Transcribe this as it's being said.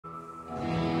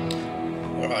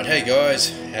Alright, hey guys,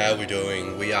 how we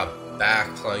doing? We are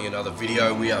back playing another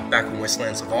video. We are back on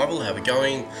Westland Survival. How we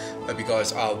going? Hope you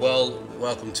guys are well.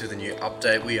 Welcome to the new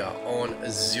update. We are on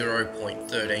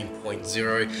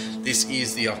 0.13.0. This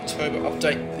is the October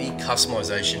update, the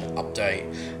customization update.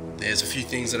 There's a few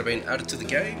things that have been added to the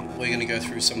game. We're going to go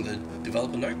through some of the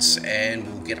developer notes and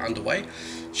we'll get underway,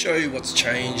 show you what's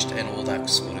changed and all that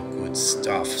sort of good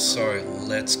stuff. So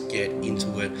let's get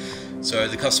into it. So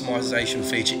the customization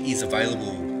feature is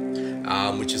available,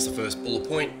 which is the first bullet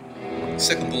point.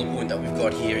 Second bullet point that we've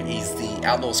got here is the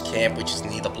Outlaws camp, which is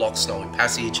near the block Snowy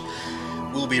Passage,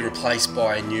 will be replaced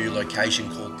by a new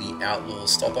location called the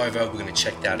Outlaws Stopover. We're going to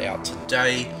check that out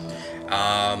today.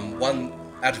 One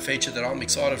added feature that I'm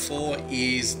excited for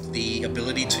is the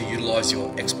ability to utilize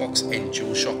your Xbox and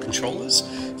DualShock controllers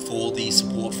for the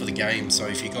support for the game. So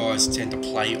if you guys tend to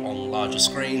play on larger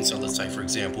screens, so let's say for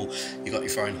example you got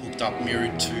your phone hooked up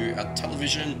mirrored to a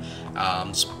television,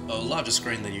 a larger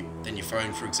screen than your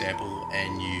phone for example,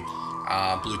 and you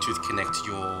Bluetooth connect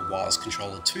your wireless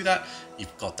controller to that,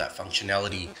 you've got that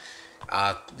functionality.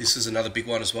 This is another big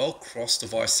one as well.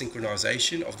 Cross-device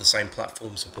synchronization of the same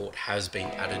platform support has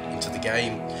been added into the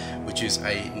game, which is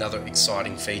another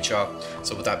exciting feature.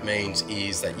 So what that means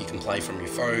is that you can play from your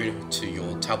phone to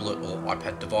your tablet or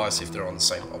iPad device if they're on the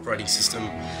same operating system,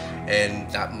 and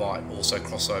that might also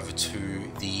cross over to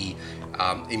the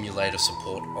emulator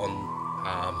support on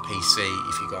PC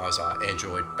if you guys are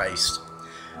Android based.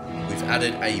 We've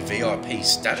added a VIP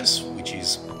status, which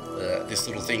is this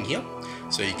little thing here.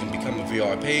 So you can become a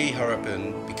VIP, hurry up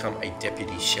and become a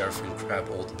deputy sheriff and grab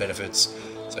all the benefits.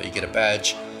 So you get a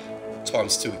badge,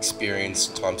 ×2 experience,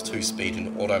 ×2 speed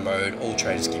in auto mode. All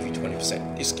traders give you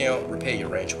 20% discount, repair your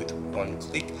ranch with 1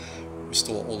 click,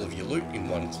 restore all of your loot in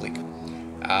 1 click.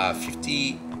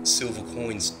 50 silver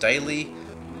coins daily,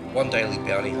 1 daily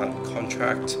bounty hunt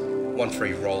contract, 1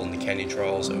 free roll in the canyon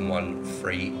trials, and 1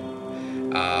 free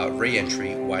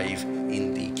re-entry wave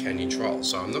in the canyon trial.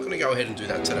 So I'm not going to go ahead and do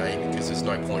that today because there's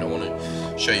no point. I want to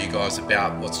show you guys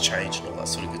about what's changed and all that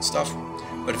sort of good stuff.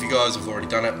 But if you guys have already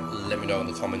done it, let me know in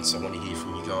the comments. I want to hear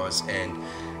from you guys, and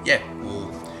yeah,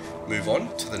 we'll move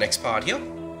on to the next part here.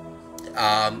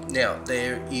 Now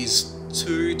there is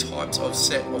 2 types of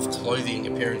set of clothing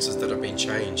appearances that have been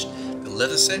changed: the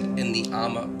leather set and the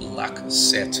armor black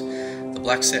set. The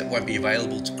black set won't be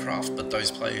available to craft, but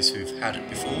those players who've had it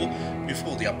before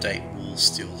the update will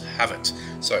still have it.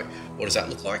 So what does that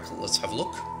look like? Let's have a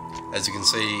look. As you can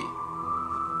see,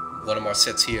 one of my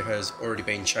sets here has already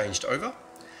been changed over,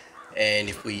 and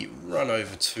if we run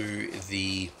over to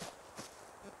the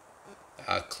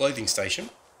clothing station,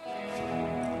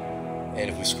 and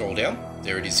if we scroll down,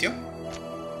 there it is here,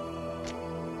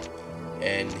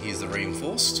 and here's the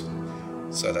reinforced.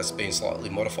 So that's been slightly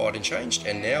modified and changed,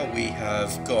 and now we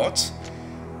have got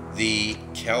the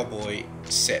cowboy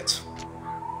set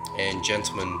and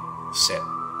gentleman set.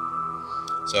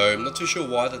 So I'm not too sure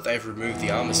why that they've removed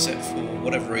the armor set, for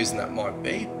whatever reason that might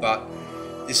be, but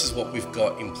this is what we've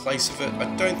got in place of it. I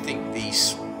don't think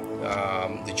these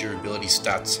the durability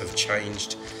stats have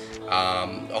changed.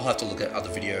 I'll have to look at other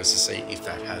videos to see if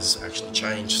that has actually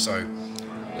changed. So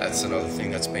that's another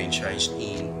thing that's been changed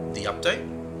in the update.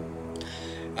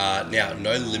 Now,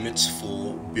 no limits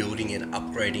for building and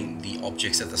upgrading the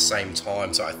objects at the same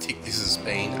time. So I think this has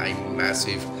been a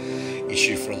massive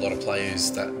issue for a lot of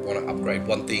players that want to upgrade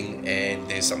one thing and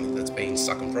there's something that's been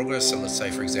stuck in progress. So let's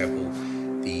say for example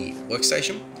the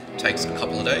workstation takes a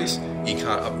couple of days, you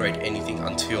can't upgrade anything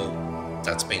until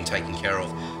that's been taken care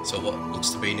of. So what looks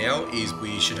to be now is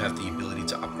we should have the ability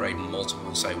to upgrade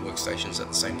multiple, say, workstations at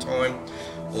the same time,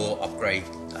 or upgrade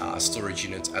storage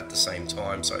units at the same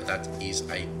time. So that is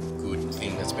a good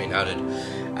thing that's been added.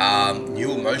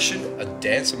 New emotion, a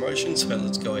dance emotion. So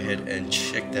let's go ahead and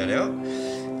check that out.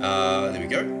 There we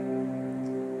go.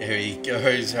 Here he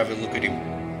goes. Have a look at him.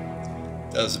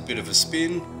 Does a bit of a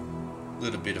spin, a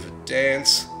little bit of a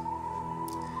dance.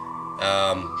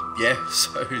 Yeah,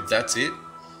 so that's it,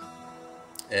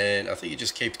 and I think it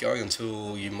just keeps going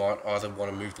until you might either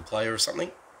want to move the player or something.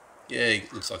 Yeah,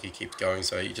 it looks like he keeps going,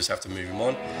 so you just have to move him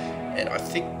on, and I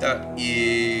think that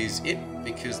is it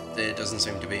because there doesn't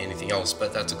seem to be anything else.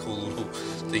 But that's a cool little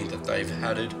thing that they've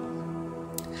added.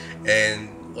 And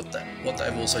what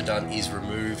they've also done is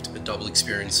removed a double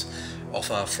experience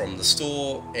offer from the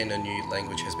store, and a new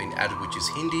language has been added, which is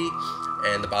Hindi.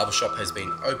 And the barber shop has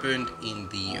been opened in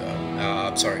the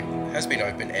has been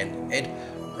opened, and Ed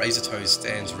Razortoes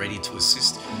stands ready to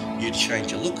assist you to change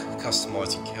your look,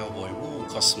 customize your cowboy wool,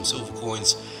 cost some silver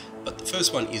coins, but the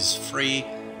first one is free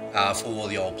for all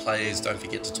the old players. Don't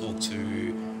forget to talk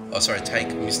to take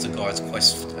Mr. Guy's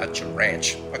quest at your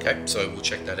ranch. Okay, so we'll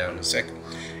check that out in a sec.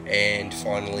 And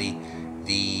finally,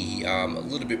 a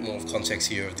little bit more of context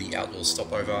here of the Outlaws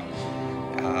stopover.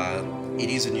 It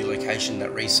is a new location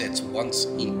that resets once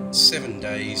in 7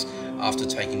 days after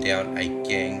taking down a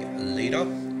gang leader.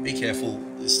 Be careful,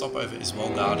 the stopover is well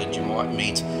guarded. You might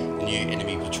meet a new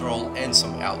enemy patrol, and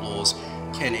some outlaws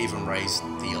can even raise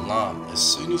the alarm. As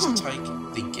soon as you take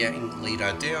the gang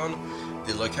leader down,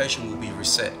 the location will be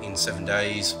reset in 7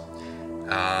 days.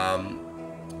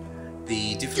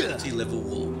 The difficulty level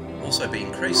will also be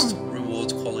increased.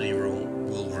 Rewards quality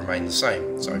will remain the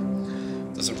same. So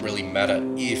it doesn't really matter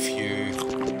if you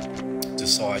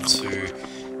decide to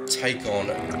take on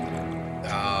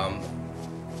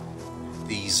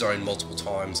the zone multiple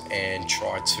times and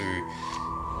try to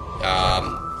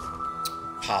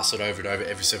pass it over and over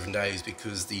every 7 days,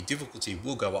 because the difficulty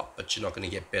will go up, but you're not going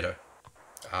to get better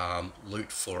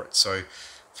loot for it. So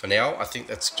for now, I think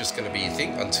that's just going to be a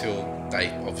thing until they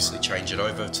obviously change it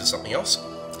over to something else.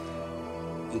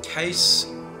 In case,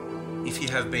 if you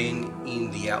have been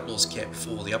in the Outlaws camp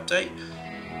before the update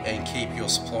and keep your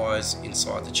supplies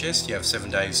inside the chest, you have 7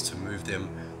 days to move them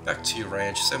back to your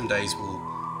ranch. 7 days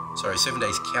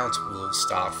count will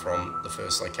start from the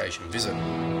first location visit.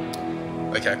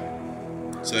 Okay,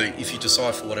 so if you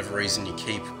decide for whatever reason you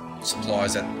keep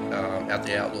supplies at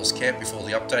the Outlaws camp before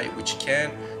the update, which you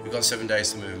can, you've got 7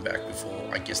 days to move them back before,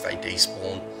 I guess, they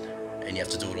despawn, and you have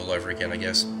to do it all over again, I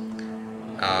guess.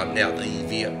 Now, the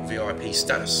VIP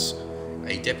status.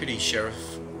 A deputy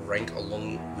sheriff rank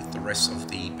along with the rest of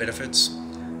the benefits.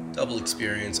 Double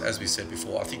experience, as we said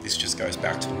before. I think this just goes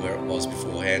back to where it was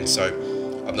beforehand, so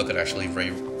I'm not going to actually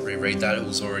reread that. It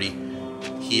was already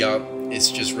here.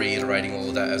 It's just reiterating all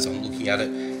of that as I'm looking at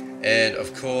it. And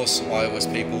of course, iOS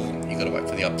people, you got to wait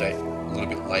for the update a little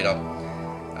bit later.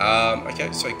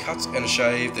 Okay, so cuts and a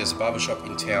shave. There's a barber shop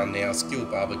in town now. Skilled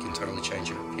barber can totally change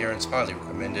your appearance. Highly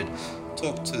recommended.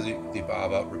 Talk to the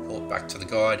barber, report back to the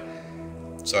guide.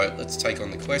 So let's take on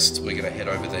the quest. We're going to head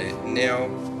over there now,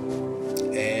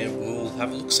 and we'll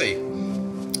have a look-see.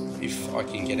 If I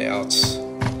can get out.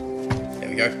 There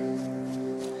we go.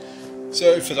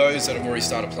 So for those that have already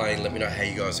started playing, let me know how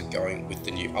you guys are going with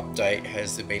the new update.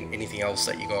 Has there been anything else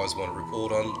that you guys want to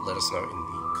report on? Let us know in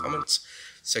the comments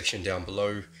section down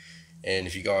below. And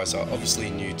if you guys are obviously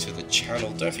new to the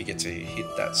channel, don't forget to hit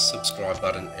that subscribe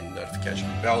button and notification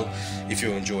bell if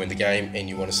you're enjoying the game and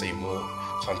you want to see more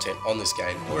content on this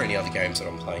game or any other games that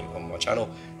I'm playing on my channel.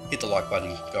 Hit the like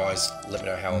button, guys. Let me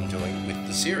know how I'm doing with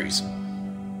the series.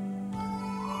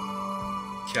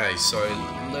 Okay, so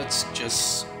let's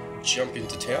just jump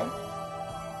into town.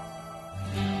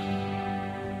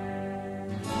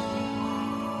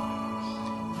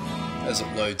 As it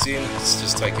loads in, it's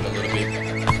just taking a little bit.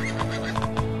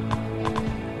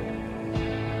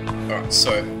 Alright,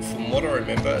 so from what I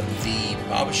remember, the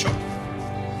barber shop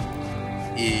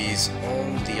is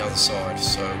on the other side,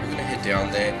 so we're going to head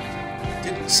down there.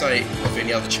 Didn't say of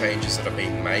any other changes that are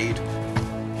being made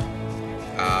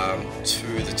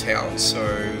to the town, so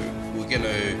we're going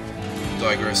to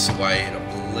digress away, and I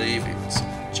believe it's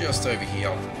just over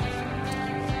here.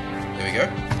 There we go.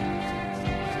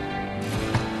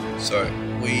 So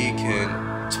we can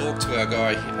talk to our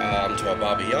guy, to our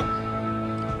barber here.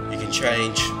 You can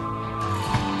change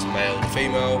to male to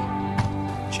female,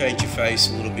 change your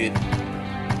face a little bit.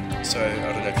 So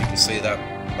I don't know if you can see that,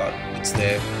 but it's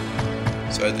there.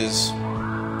 So there's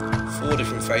 4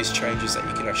 different face changes that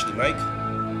you can actually make.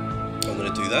 I'm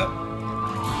going to do that.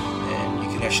 And you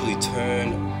can actually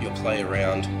turn your play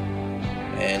around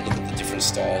and look at the different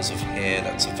styles of hair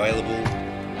that's available.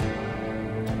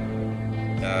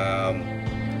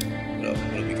 What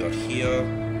have we got here?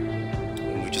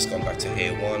 And we've just gone back to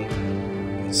hair 1.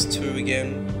 There's 2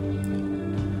 again.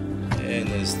 And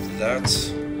there's that.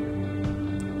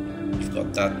 You've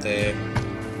got that there.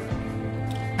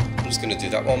 I'm just going to do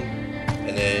that one.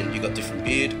 And then you've got different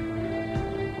beard.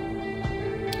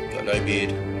 You've got no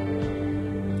beard.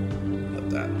 Got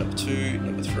that. Number 2,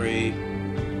 number 3.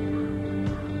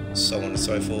 So on and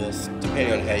so forth.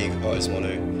 Depending on how you guys want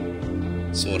to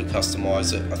sort of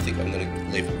customize it. I think I'm going to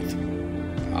leave it with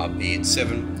beard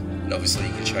 7, and obviously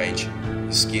you can change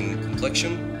your skin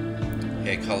complexion,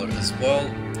 hair color as well.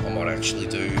 I might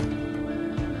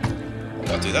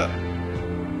do that.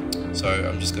 So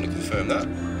I'm just going to confirm that,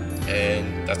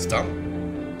 and that's done.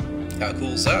 How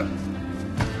cool is that?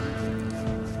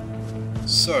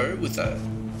 So with that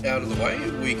out of the way,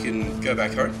 we can go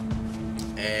back home,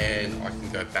 and I can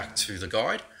go back to the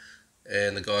guide,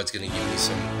 and the guide's going to give me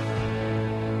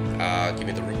give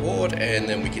me the reward, and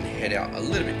then we can head out a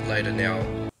little bit later now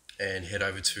and head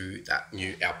over to that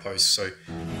new outpost. So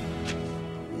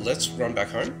let's run back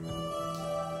home.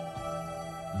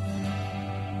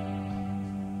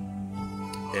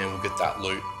 And we'll get that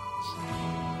loot.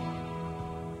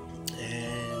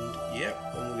 And yeah,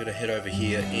 and we're gonna head over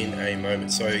here in a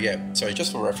moment. So yeah, so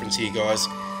just for reference here, guys,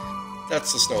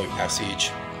 that's the Snowy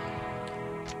Passage.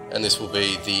 And this will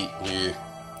be the new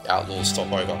Outlaws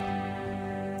stopover.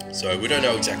 So we don't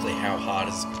know exactly how hard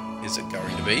is it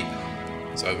going to be.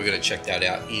 So we're gonna check that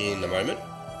out in a moment.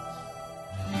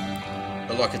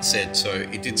 But like it said, so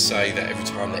it did say that every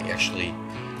time that you actually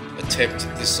attempt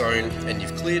this zone and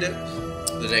you've cleared it,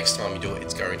 the next time you do it,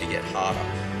 it's going to get harder.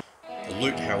 The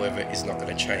loot, however, is not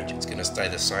going to change. It's going to stay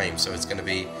the same. So it's going to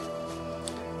be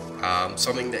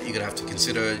something that you're going to have to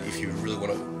consider if you really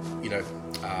want to, you know,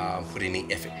 put any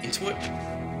effort into it.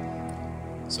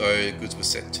 So goods were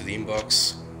sent to the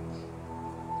inbox.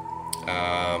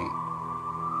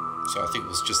 So I think it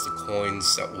was just the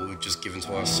coins that were just given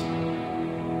to us.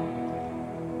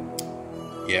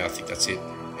 Yeah, I think that's it.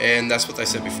 And that's what they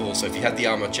said before. So if you had the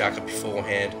armor jacket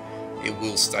beforehand, it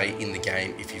will stay in the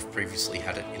game if you've previously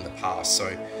had it in the past.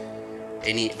 So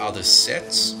any other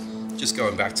sets, just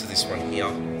going back to this one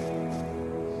here,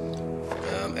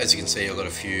 as you can see, I've got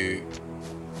a few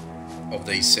of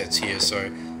these sets here, so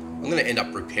I'm going to end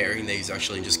up repairing these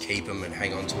actually and just keep them and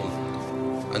hang on to them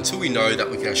until we know that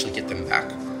we can actually get them back.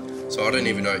 So I don't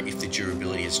even know if the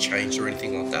durability has changed or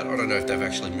anything like that. I don't know if they've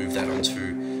actually moved that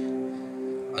onto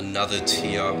another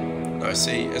tier. No,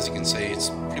 see, as you can see, it's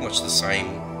pretty much the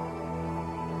same,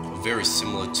 very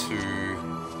similar to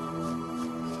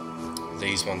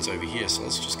these ones over here. So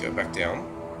let's just go back down.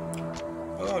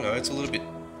 Oh no, it's a little bit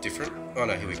different. Oh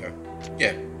no, here we go.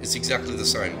 Yeah, it's exactly the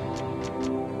same.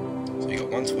 So you got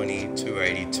 120,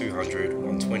 280, 200,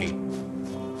 120.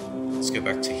 Let's go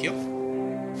back to here.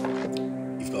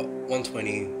 You've got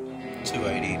 120,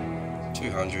 280,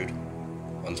 200,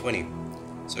 120.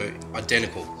 So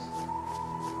identical.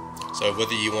 So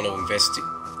whether you want to invest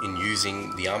in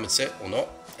using the armored set or not,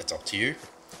 that's up to you.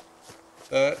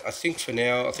 But I think for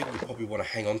now, I think we probably want to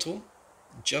hang on to them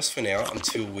just for now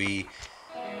until we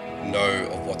know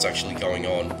of what's actually going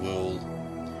on. Will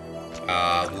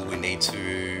we need to,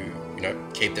 you know,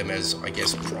 keep them as, I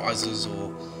guess, prizes,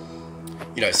 or,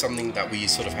 you know, something that we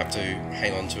sort of have to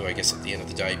hang on to, I guess, at the end of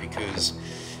the day, because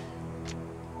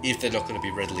if they're not going to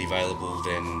be readily available,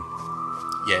 then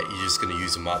yeah, you're just going to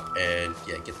use them up and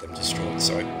yeah, get them destroyed.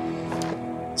 So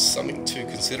something to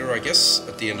consider, I guess,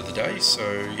 at the end of the day. So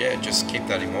yeah, just keep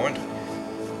that in mind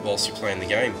whilst you're playing the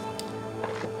game.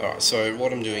 Alright, so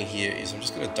what I'm doing here is I'm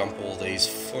just going to dump all these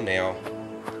for now.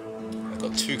 I've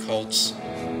got 2 colts.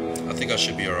 I think I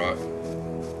should be alright.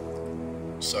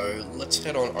 So let's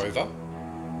head on over.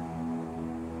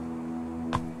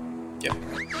 Yep.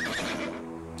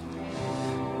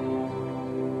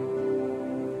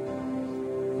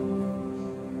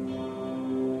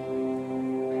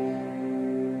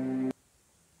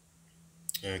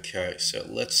 Okay, so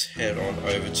let's head on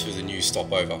over to the new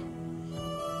stopover.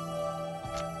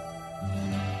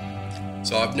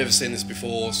 So I've never seen this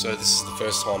before, so this is the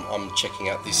first time I'm checking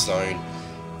out this zone,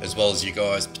 as well as you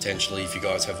guys potentially. If you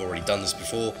guys have already done this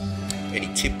before,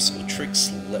 any tips or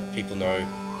tricks, let people know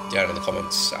down in the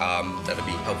comments. That'd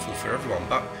be helpful for everyone.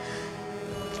 But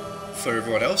for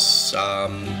everyone else,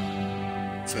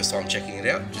 first time checking it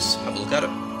out, just have a look at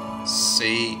it,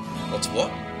 see what's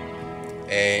what.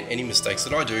 And any mistakes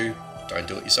that I do, don't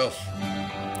do it yourself.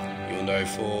 You'll know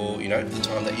for, you know, the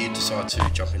time that you decide to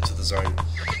jump into the zone.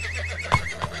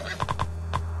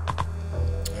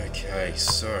 Okay,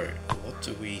 so what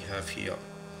do we have here?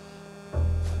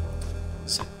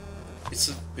 So it's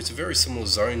a very similar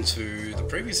zone to the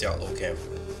previous Outlaw camp.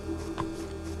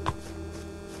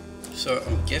 So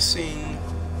I'm guessing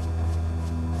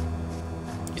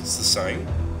it's the same.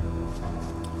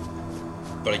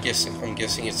 But I'm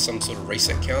guessing it's some sort of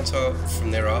reset counter from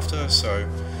thereafter. So,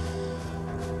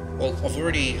 well, I've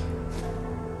already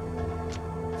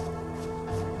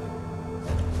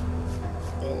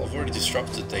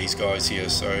disrupted these guys here.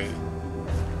 So,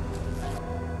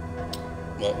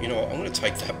 well, you know what? I'm going to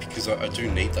take that because I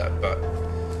do need that. But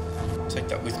take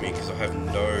that with me because I have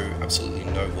absolutely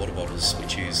no water bottles,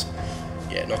 which is,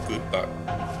 yeah, not good. But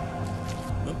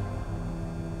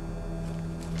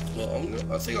well,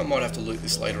 I think I might have to loot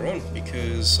this later on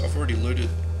because I've already looted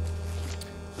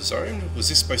the zone. Was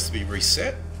this supposed to be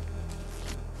reset?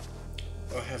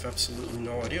 I have absolutely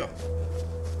no idea.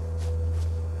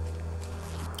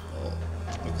 Well,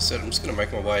 like I said, I'm just going to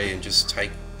make my way and just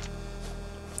take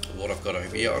what I've got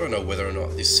over here. I don't know whether or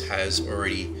not this has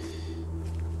already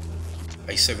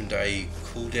a 7-day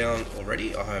cooldown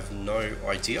already? I have no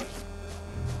idea.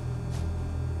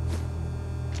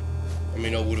 I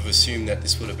mean, I would have assumed that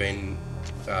this would have been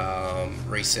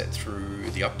reset through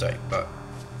the update, but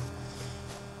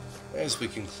as we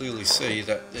can clearly see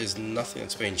that there's nothing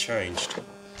that's been changed.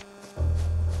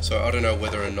 So I don't know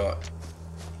whether or not,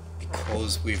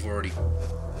 because we've already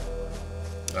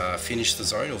finished the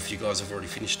zone, or if you guys have already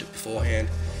finished it beforehand,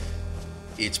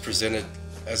 it's presented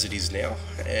as it is now,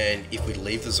 and if we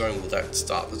leave the zone, will that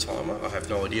start the timer? I have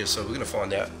no idea, so we're going to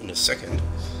find out in a second.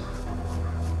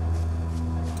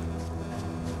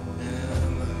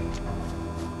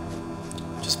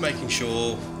 Just making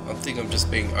sure. I think I'm just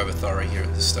being over thorough here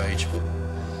at this stage,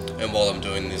 and while I'm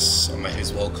doing this, I may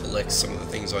as well collect some of the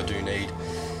things I do need.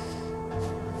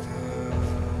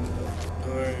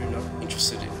 No, not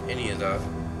interested in any of that.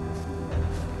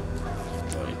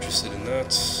 Not interested in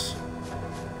that.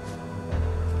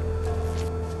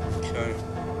 Okay.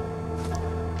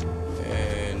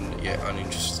 And yeah,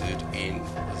 uninterested in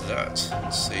that.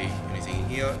 Let's see, anything in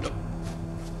here? Nope.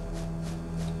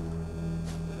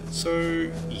 So,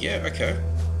 yeah, okay.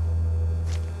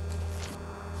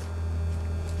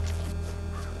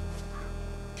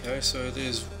 Okay, so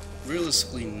there's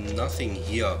realistically nothing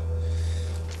here.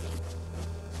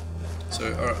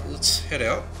 So, alright, let's head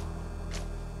out.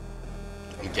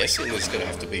 I'm guessing there's going to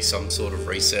have to be some sort of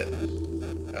reset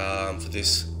for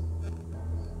this,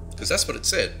 because that's what it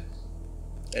said.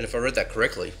 And if I read that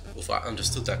correctly, or if I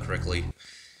understood that correctly,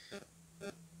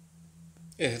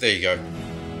 yeah, there you go.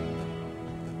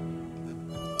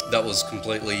 That was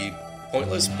completely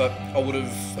pointless, but I would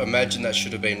have imagined that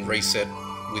should have been reset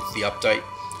with the update.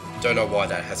 Don't know why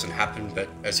that hasn't happened, but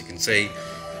as you can see,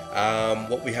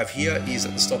 what we have here is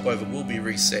that the stopover will be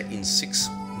reset in 6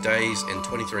 days and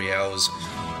 23 hours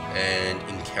and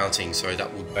in counting. So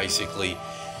that would basically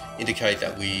indicate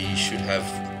that we should have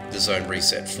the zone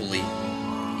reset fully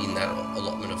in that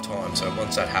allotment of time. So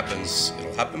once that happens,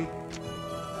 it'll happen,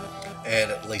 and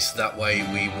at least that way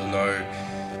we will know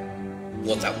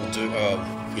what that will do,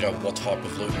 you know, what type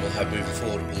of loot we'll have moving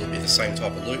forward. Will it be the same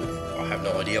type of loot? I have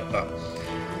no idea, but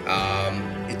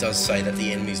it does say that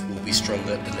the enemies will be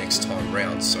stronger the next time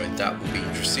round, so that will be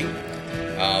interesting.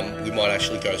 We might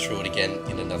actually go through it again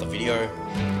in another video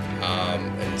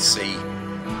and see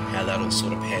how that all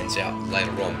sort of pans out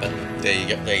later on, but there you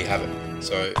go, there you have it.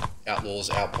 So Outlaws,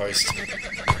 Outpost,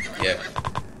 yeah,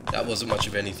 that wasn't much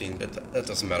of anything, but that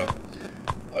doesn't matter.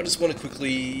 I just want to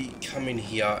quickly come in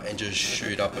here and just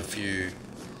shoot up a few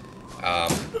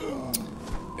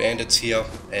bandits here,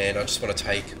 and I just want to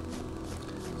take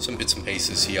some bits and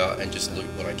pieces here and just loot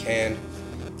what I can.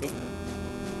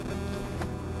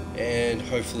 And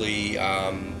hopefully,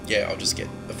 yeah, I'll just get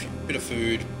a bit of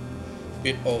food,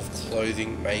 bit of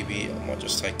clothing, maybe. I might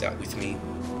just take that with me.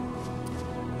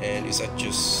 And is that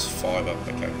just fiber?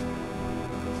 Okay.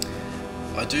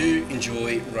 I do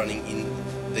enjoy running in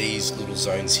these little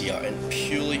zones here, and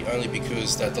purely only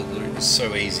because that the loot is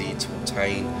so easy to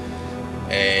obtain,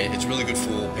 and it's really good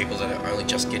for people that are only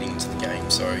just getting into the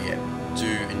game. So yeah, do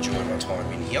enjoy my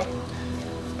time in here.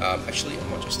 Actually, I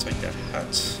might just take that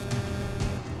hat,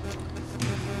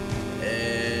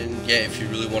 and yeah, if you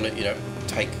really want to, you know,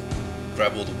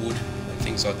 grab all the wood and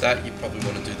things like that, you probably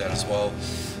want to do that as well.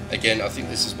 Again, I think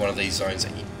this is one of these zones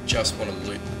that you just want to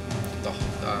loot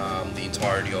the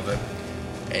entirety of it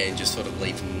and just sort of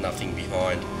leave nothing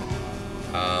behind.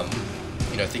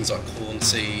 You know, things like corn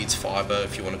seeds, fiber,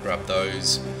 if you want to grab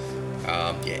those,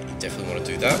 yeah, you definitely want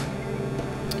to do that.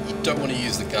 You don't want to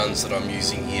use the guns that I'm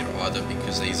using here either,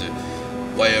 because these are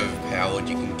way overpowered.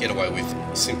 You can get away with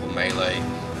simple melee.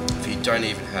 If you don't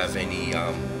even have any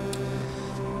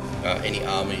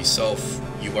armor yourself,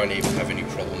 you won't even have any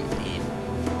problem in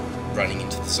running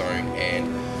into the zone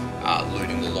and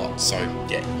looting the lot. So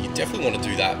yeah, you definitely want to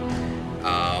do that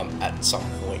at some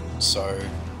point. So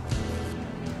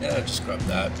yeah, just grab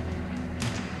that,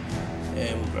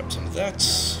 and we'll grab some of that.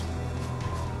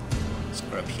 Let's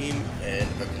grab him and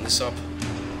open this up.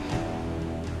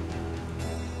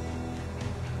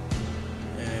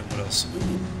 And what else?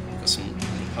 Ooh, got some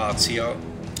parts here.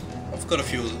 I've got a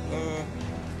few.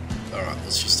 Alright,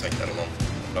 let's just take that along.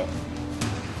 No.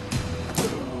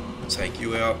 Take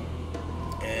you out.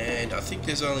 And I think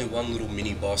there's only one little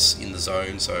mini boss in the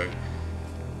zone, so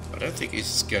I don't think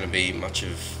it's going to be much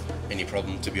of any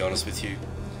problem, to be honest with you.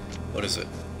 What is it?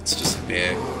 It's just a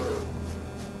bear.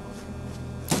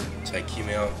 Take him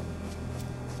out.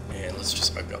 And let's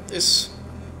just open up this.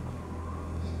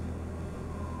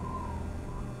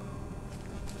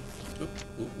 Oop,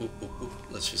 oop, oop, oop, oop.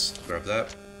 Let's just grab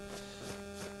that.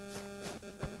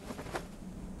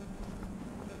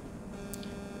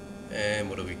 And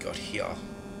what do we got here?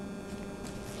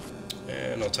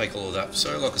 And I'll take all of that.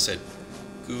 So like I said,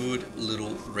 good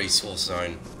little resource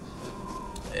zone.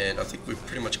 And I think we're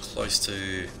pretty much close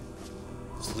to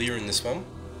clearing this one.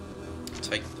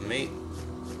 Take the meat.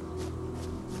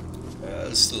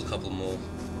 There's still a couple more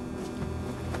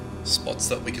spots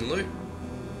that we can loot.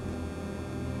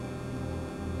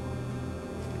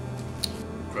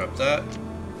 Grab that.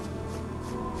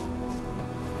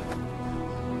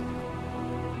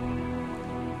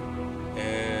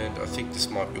 And I think this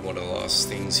might be one of the last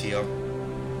things here.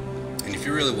 And if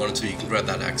you really wanted to, you can grab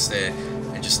that axe there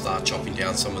and just start chopping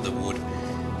down some of the wood,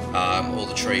 all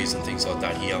the trees and things like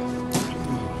that here.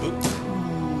 Oop.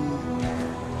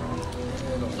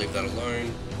 And I'll leave that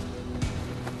alone.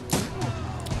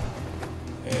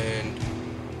 And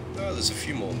there's a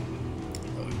few more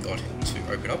that we've got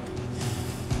to open up.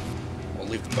 I'll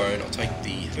leave the bone, I'll take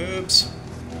the herbs.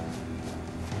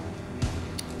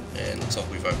 And looks like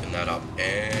we've opened that up,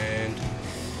 and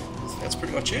that's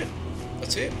pretty much it.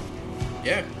 That's it.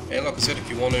 Yeah, and like I said, if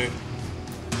you want to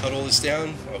cut all this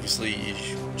down, obviously you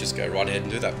just go right ahead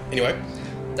and do that. Anyway,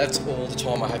 that's all the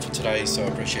time I have for today, so I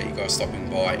appreciate you guys stopping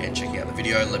by and checking out the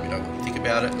video. Let me know what you think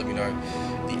about it. Let me know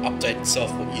the update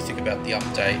itself, what you think about the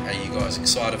update. Are you guys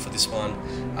excited for this one?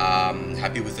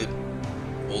 Happy with it?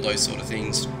 All those sort of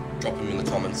things. Drop them in the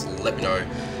comments, let me know.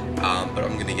 But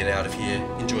I'm going to get out of here,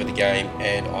 enjoy the game,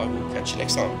 and I will catch you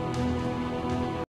next time.